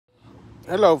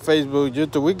Hello, Facebook,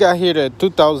 YouTube. We got here the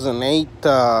 2008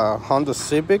 Honda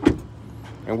Civic,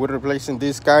 and we're replacing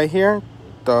this guy here,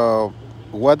 the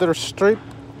weather strip.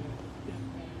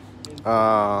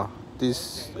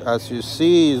 This, as you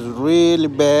see, is really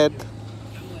bad.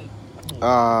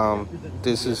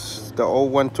 This is the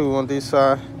old one too on this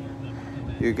side.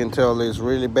 You can tell it's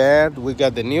really bad. We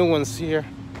got the new ones here,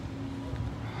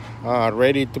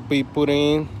 ready to be put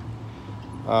in.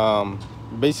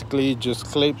 Basically, just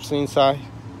clips inside.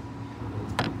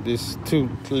 These two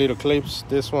little clips,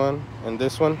 this one and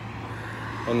this one,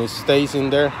 and it stays in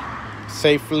there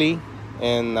safely,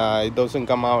 and it doesn't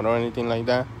come out or anything like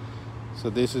that. So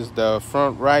this is the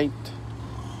front right,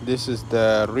 this is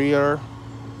the rear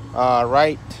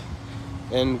right,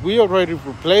 and we already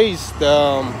replaced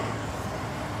the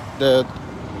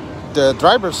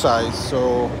driver's side.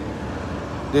 So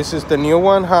this is the new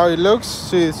one, how it looks.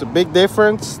 See, it's a big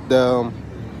difference.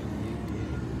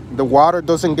 The water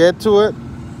doesn't get to it,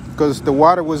 because the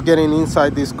water was getting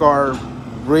inside this car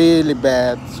really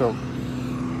bad. So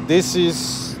this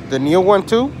is the new one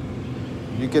too.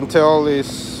 You can tell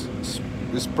it's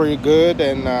pretty good,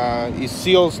 and it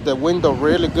seals the window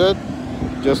really good,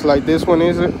 just like this one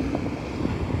is it.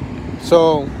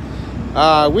 So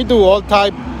we do all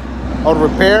type of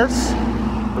repairs,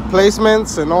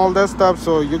 replacements, and all that stuff.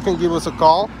 So you can give us a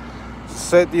call,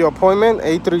 set the appointment,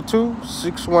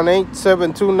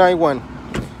 832-618-7291.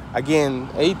 Again,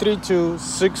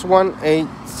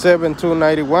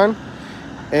 832-618-7291.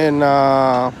 And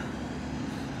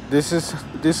this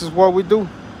is what we do.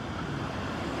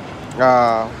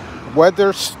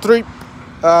 Weather strip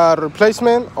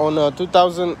replacement on a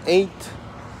 2008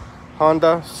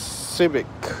 Honda Civic.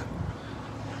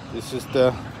 This is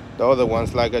the other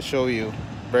ones, like I show you,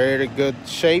 very good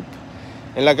shape.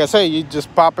 And like I say, you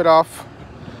just pop it off,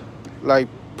 like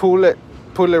pull it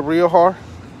real hard,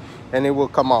 and it will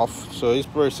come off. So it's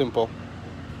very simple.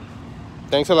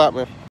 Thanks a lot, man.